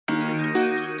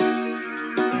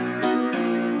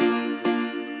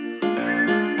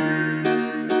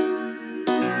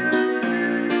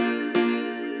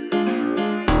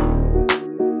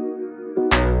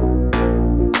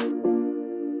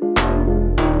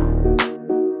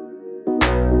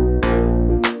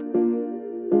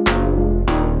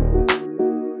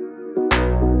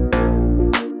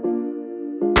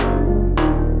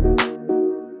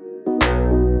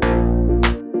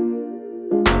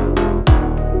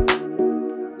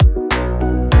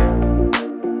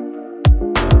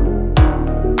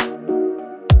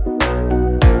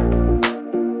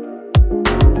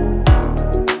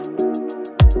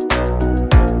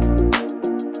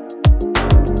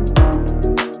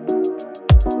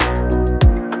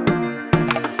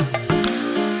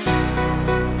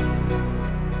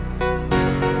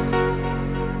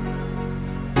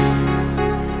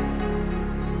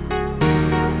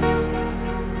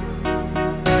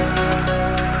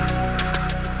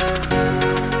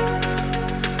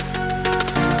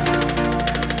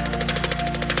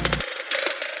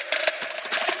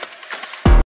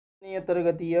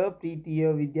ತರಗತಿಯ ಪ್ರೀತಿಯ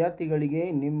ವಿದ್ಯಾರ್ಥಿಗಳಿಗೆ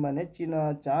ನಿಮ್ಮ ನೆಚ್ಚಿನ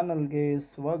ಚಾನಲ್ಗೆ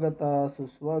ಸ್ವಾಗತ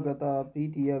ಸುಸ್ವಾಗತ.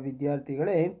 ಪ್ರೀತಿಯ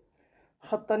ವಿದ್ಯಾರ್ಥಿಗಳೇ,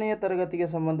 10ನೇ ತರಗತಿಗೆ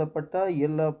ಸಂಬಂಧಪಟ್ಟ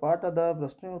ಎಲ್ಲ ಪಾಠದ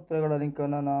ಪ್ರಶ್ನೆ ಉತ್ತರಗಳ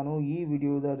ಲಿಂಕನ್ನು ನಾನು ಈ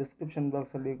ವಿಡಿಯೋದ ಡಿಸ್ಕ್ರಿಪ್ಷನ್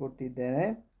ಬಾಕ್ಸಲ್ಲಿ ಕೊಟ್ಟಿದ್ದೇನೆ,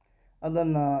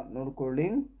 ಅದನ್ನು ನೋಡಿಕೊಳ್ಳಿ.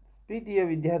 ಪ್ರೀತಿಯ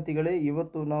ವಿದ್ಯಾರ್ಥಿಗಳೇ,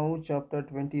 ಇವತ್ತು ನಾವು chapter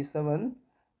 27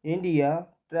 India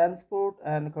transport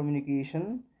and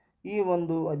communication ಈ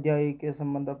ಒಂದು ಅಧ್ಯಾಯಕ್ಕೆ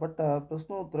ಸಂಬಂಧಪಟ್ಟ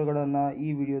ಪ್ರಶ್ನೋತ್ತರಗಳನ್ನು ಈ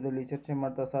ವಿಡಿಯೋದಲ್ಲಿ ಚರ್ಚೆ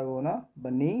ಮಾಡ್ತಾ ಸಾಗೋಣ,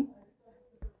 ಬನ್ನಿ.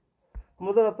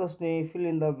 ಮೊದಲ ಪ್ರಶ್ನೆ, fill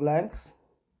in the blanks.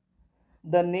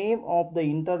 The name of the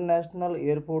international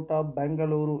airport of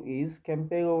Bengaluru is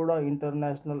Kempegowda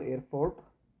international airport.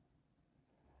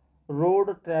 Road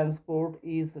transport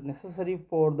is necessary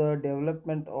for the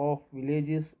development of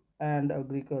villages and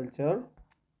agriculture.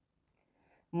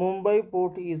 Mumbai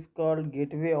port is called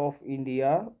Gateway of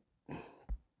India.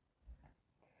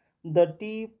 The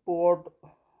tea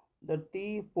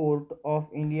port of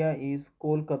India is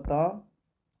Kolkata.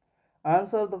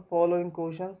 Answer the following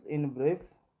questions in brief.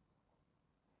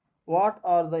 What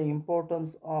are the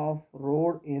importance of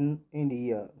road in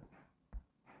India?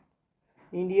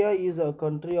 India is a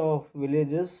country of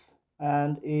villages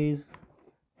and is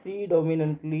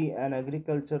predominantly an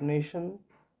agriculture nation.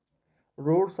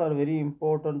 Roads are very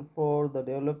important for the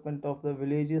development of the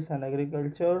villages and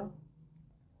agriculture.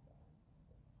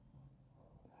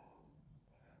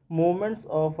 Movements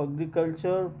of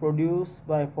agriculture produced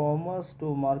by farmers to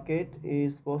market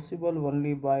is possible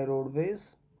only by roadways.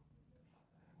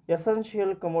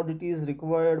 Essential commodities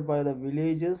required by the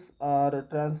villages are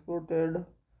transported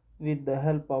with the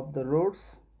help of the roads.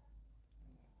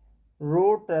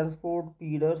 Road transport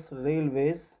feeders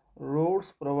railways. Roads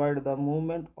provide the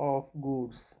movement of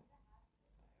goods.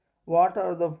 What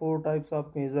are the 4 types of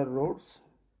major roads?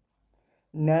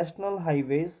 National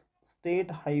highways,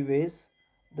 state highways,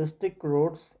 district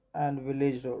roads and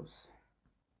village roads.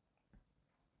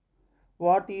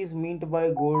 What is meant by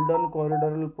Golden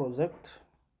Corridor project?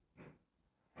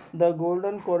 The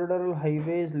Golden Corridor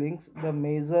highways links the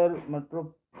major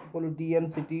metropolitan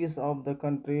cities of the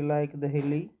country like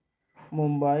Delhi,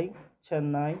 Mumbai,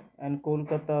 Chennai and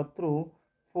Kolkata through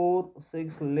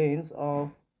 4-6 lanes of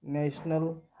national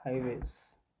highways.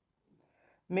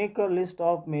 Make a list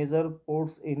of major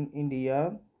ports in India.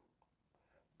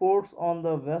 Ports on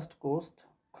the west coast: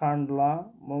 Khandla,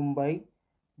 Mumbai,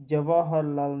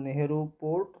 Jawaharlal Nehru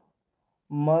Port,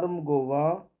 Mormugao,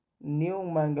 New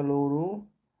Mangaluru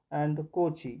and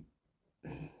Kochi.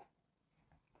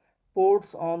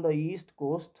 Ports on the east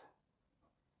coast: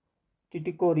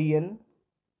 Tuticorin,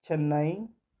 Chennai,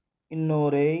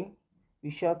 Ennore,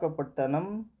 Visakhapatnam,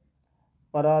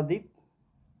 Paradip,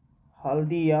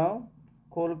 Haldia,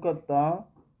 Kolkata,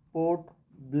 Port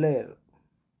Blair.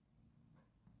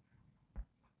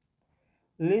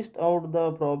 List out the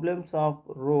problems of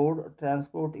road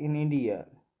transport in India.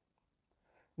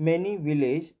 Many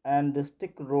village and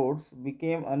district roads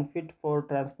became unfit for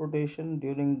transportation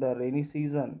during the rainy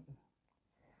season.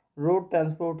 Road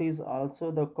transport is also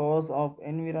the cause of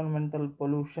environmental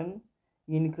pollution,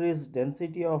 increased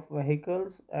density of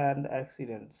vehicles and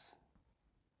accidents.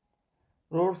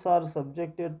 Roads are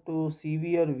subjected to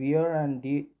severe wear and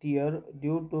tear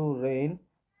due to rain,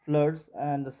 floods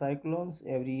and cyclones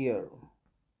every year.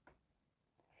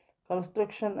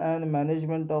 Construction and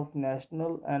management of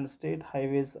national and state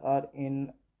highways are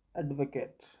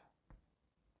inadequate.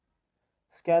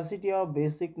 Scarcity of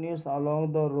basic needs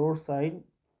along the roadside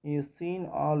is seen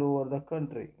all over the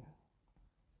country.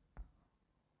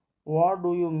 What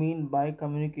do you mean by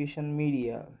communication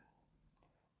media?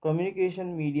 Communication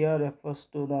media refers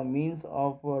to the means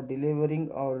of delivering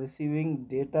or receiving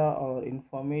data or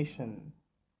information.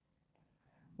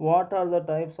 What are the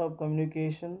types of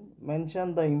communication?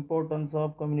 Mention the importance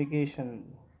of communication.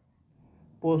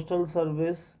 Postal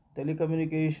service,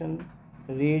 telecommunication,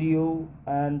 radio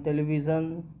and television,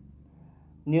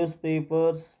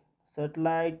 newspapers,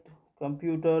 satellite,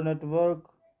 computer network,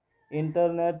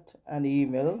 internet and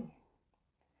email.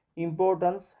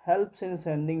 Importance: helps in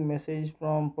sending message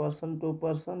from person to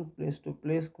person, place to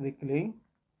place quickly.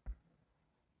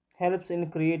 Helps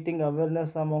in creating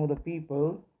awareness among the people.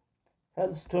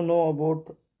 Helps to know about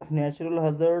natural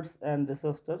hazards and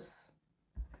disasters.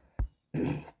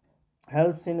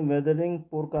 Helps in weathering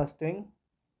forecasting.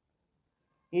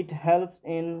 It helps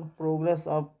in progress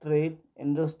of trade,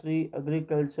 industry,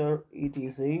 agriculture,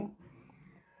 etc.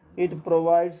 It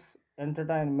provides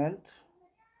entertainment.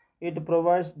 It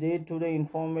provides day-to-day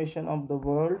information of the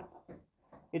world.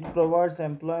 It provides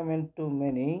employment to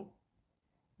many.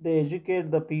 They educate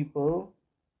the people.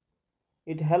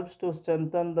 It helps to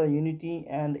strengthen the unity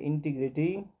and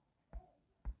integrity.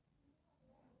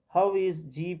 How is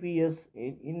GPS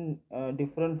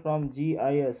different from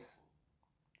GIS?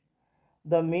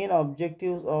 The main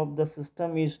objectives of the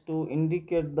system is to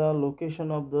indicate the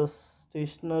location of the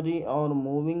stationary or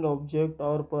moving object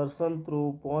or person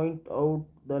through point out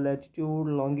the latitude,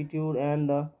 longitude and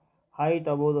the height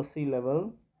above the sea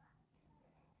level.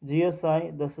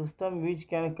 GSI, the system which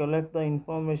can collect the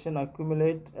information,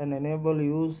 accumulate and enable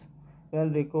use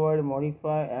when required,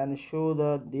 modify and show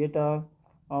the data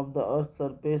of the Earth's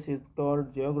surface, is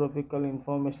called Geographical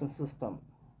Information System.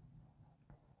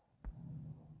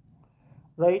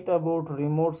 Write about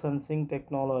remote sensing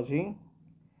technology.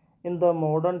 In the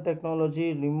modern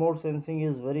technology, remote sensing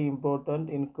is very important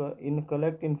in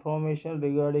collect information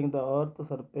regarding the Earth's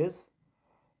surface.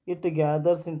 It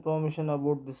gathers information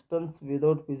about distance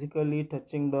without physically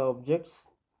touching the objects.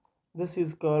 This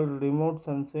is called remote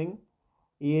sensing.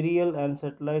 Aerial and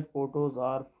satellite photos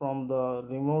are from the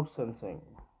remote sensing.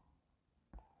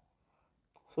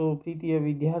 So ಪ್ರೀತಿಯ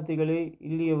ವಿದ್ಯಾರ್ಥಿಗಳೇ,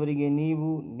 ಇಲ್ಲಿಯವರೆಗೆ ನೀವು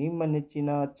ನಿಮ್ಮ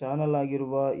ನೆಚ್ಚಿನ channel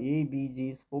ಆಗಿರುವ ABG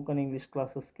spoken English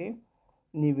ಕ್ಲಾಸಸ್ಗೆ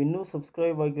ನೀವಿನ್ನೂ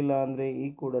subscribe ಆಗಿಲ್ಲ ಅಂದರೆ ಈ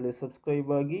ಕೂಡಲೇ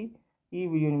ಸಬ್ಸ್ಕ್ರೈಬ್ ಆಗಿ. ಈ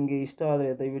ವಿಡಿಯೋ ನಿಮಗೆ ಇಷ್ಟ ಆದರೆ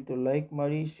ದಯವಿಟ್ಟು ಲೈಕ್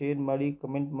ಮಾಡಿ, ಶೇರ್ ಮಾಡಿ,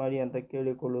 ಕಮೆಂಟ್ ಮಾಡಿ ಅಂತ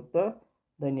ಕೇಳಿಕೊಳ್ಳುತ್ತಾ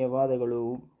ಧನ್ಯವಾದಗಳು.